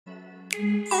Hi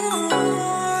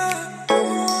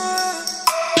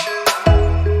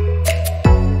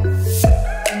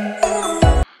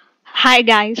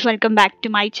guys, welcome back to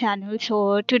my channel.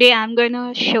 So today I'm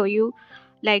gonna show you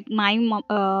like my mock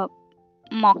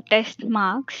test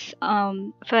marks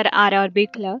for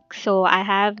RRB clerk. So I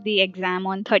have the exam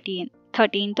on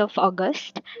 13th of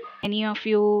August. Many of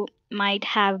you might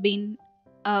have been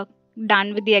uh,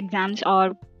 done with the exams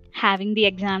or having the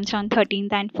exams on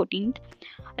 13th and 14th.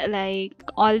 Like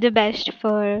all the best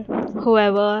for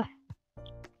whoever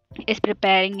is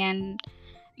preparing and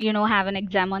have an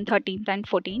exam on 13th and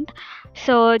 14th.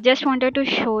 So just wanted to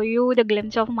show you the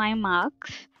glimpse of my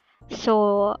marks.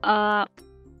 So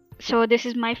this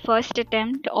is my first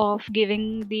attempt of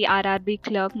giving the RRB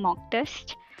clerk mock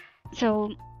test.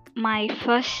 So my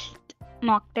first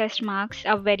mock test marks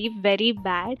are very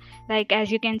bad. Like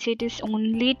as you can see, it is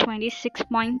only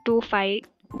 26.25,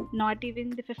 not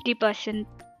even the 50%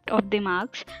 of the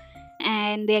marks,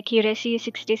 and the accuracy is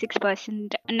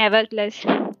 66%. Nevertheless,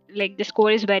 like the score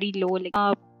is very low. Like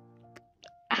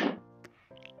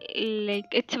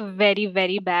it's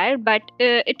very bad, but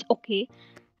it's okay.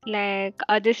 Like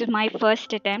this is my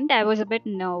first attempt. I was a bit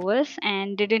nervous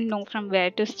and didn't know from where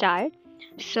to start.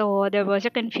 So there was a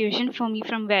confusion for me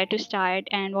from where to start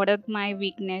and what are my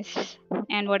weakness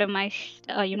and what are my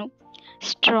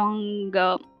strong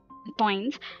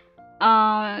points.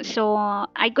 So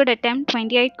I could attempt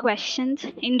 28 questions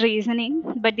in reasoning,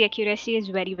 but the accuracy is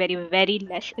very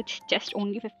less. It's just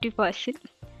only 50%.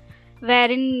 Where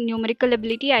in numerical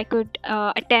ability, I could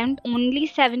attempt only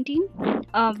 17,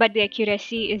 but the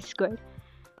accuracy is good.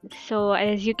 So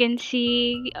as you can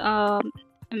see, I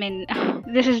mean,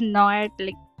 this is not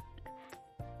like,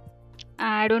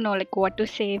 I don't know like what to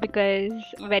say, because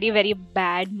very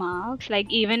bad marks. Like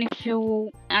even if you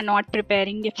are not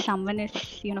preparing, if someone is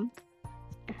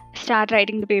start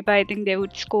writing the paper, I think they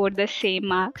would score the same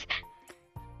marks.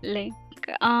 Like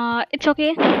it's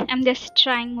okay. I'm just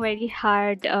trying very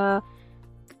hard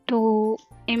to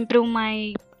improve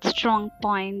my strong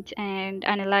points and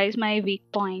analyze my weak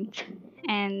points.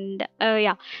 And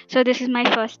yeah, so this is my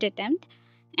first attempt,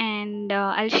 and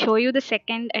I'll show you the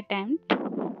second attempt.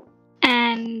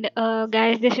 And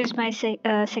guys, this is my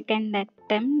second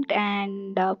attempt,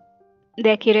 and the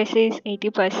accuracy is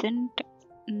 80%.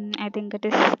 I think it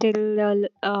is still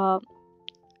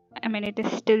it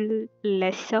is still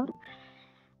lesser,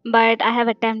 but I have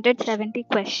attempted 70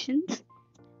 questions.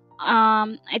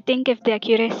 I think if the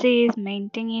accuracy is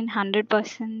maintained in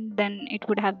 100%, then it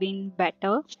would have been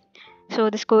better. So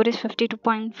the score is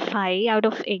 52.5 out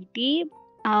of 80.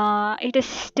 It is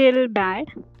still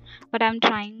bad, but I'm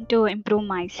trying to improve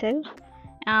myself.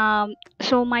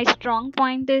 So my strong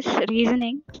point is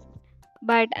reasoning,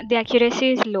 but the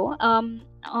accuracy is low.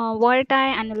 What I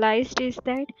analyzed is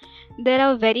that there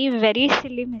are very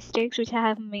silly mistakes which I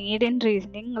have made in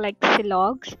reasoning, like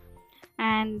silogs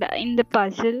and in the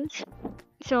puzzles.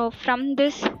 So from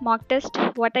this mock test,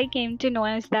 what I came to know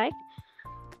is that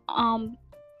I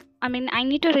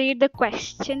need to read the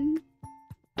question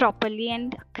properly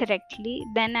and correctly,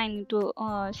 then I need to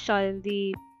solve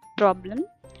the problem.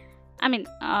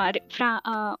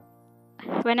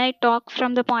 When I talk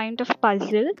from the point of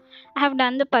puzzle, I have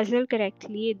done the puzzle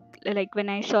correctly. Like when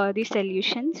I saw the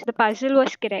solutions, the puzzle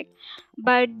was correct,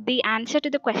 but the answer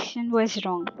to the question was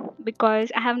wrong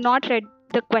because I have not read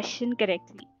the question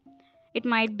correctly. It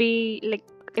might be like,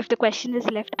 if the question is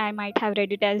left, I might have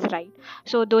read it as right.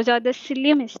 So those are the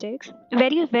silly mistakes,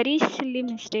 very silly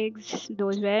mistakes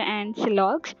those were, and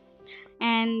silogs,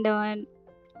 and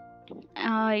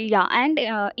yeah, and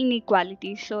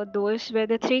inequality. So those were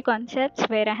the three concepts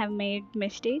where I have made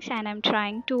mistakes, and I'm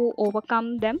trying to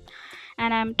overcome them,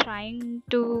 and I'm trying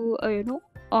to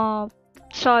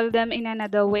solve them in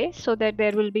another way so that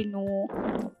there will be no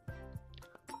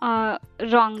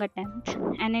wrong attempts.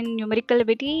 And in numerical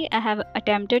ability, I have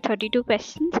attempted 32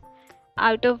 questions,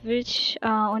 out of which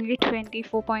only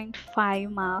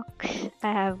 24.5 marks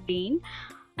I have gained,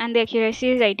 and the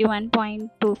accuracy is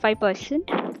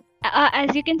 81.25%.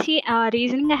 As you can see,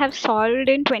 reasoning I have solved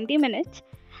in 20 minutes.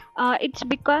 It's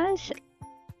because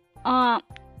I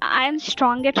am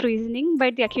strong at reasoning,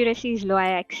 but the accuracy is low.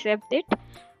 I accept it.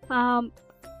 Um,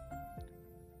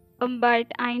 but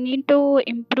I need to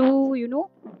improve,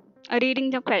 reading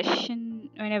the question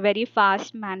in a very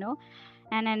fast manner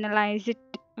and analyze it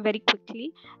very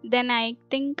quickly. Then I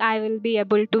think I will be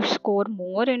able to score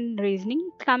more in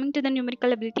reasoning. Coming to the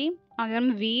numerical ability, I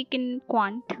am weak in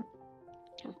quant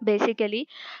basically,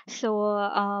 so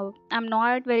I'm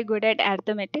not very good at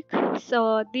arithmetic.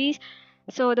 So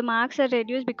the marks are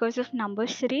reduced because of number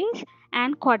series,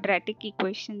 and quadratic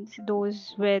equations.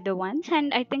 Those were the ones,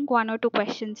 and I think 1 or 2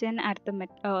 questions in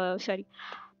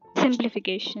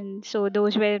simplification. So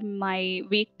those were my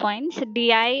weak points.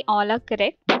 DI all are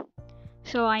correct.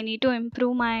 So I need to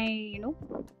improve my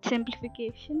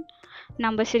simplification,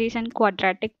 number series, and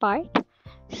quadratic part.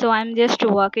 So I'm just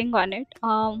working on it.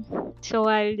 So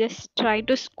I'll just try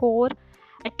to score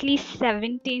at least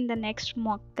 70 in the next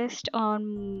mock test, or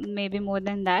maybe more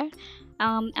than that.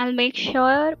 I'll make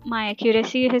sure my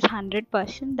accuracy is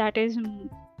 100%. That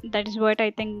is what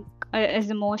I think is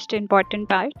the most important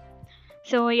part.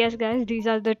 So yes guys, these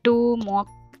are the two mock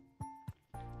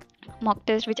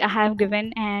tests which I have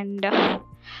given, and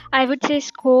I would say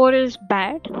score is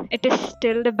bad. It is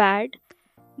still the bad,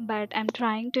 but I'm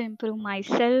trying to improve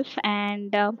myself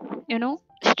and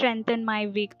strengthen my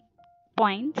weak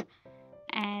points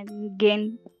and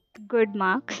gain good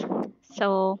marks.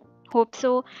 So hope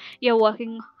so you're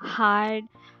working hard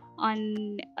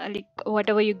on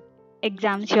whatever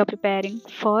exams you're preparing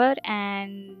for,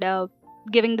 and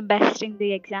giving the best in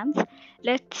the exams.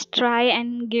 Let's try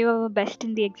and give our best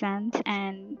in the exams,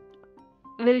 and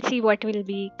we'll see what will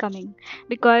be coming,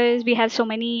 because we have so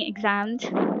many exams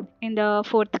in the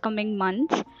forthcoming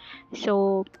months.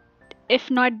 So if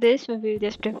not this, we will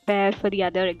just prepare for the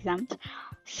other exams.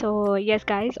 So yes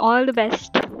guys, all the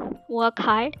best, work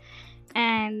hard,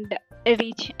 and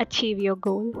achieve your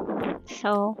goal.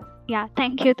 So yeah,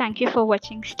 thank you for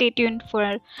watching. Stay tuned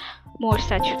for more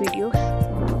such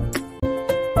videos.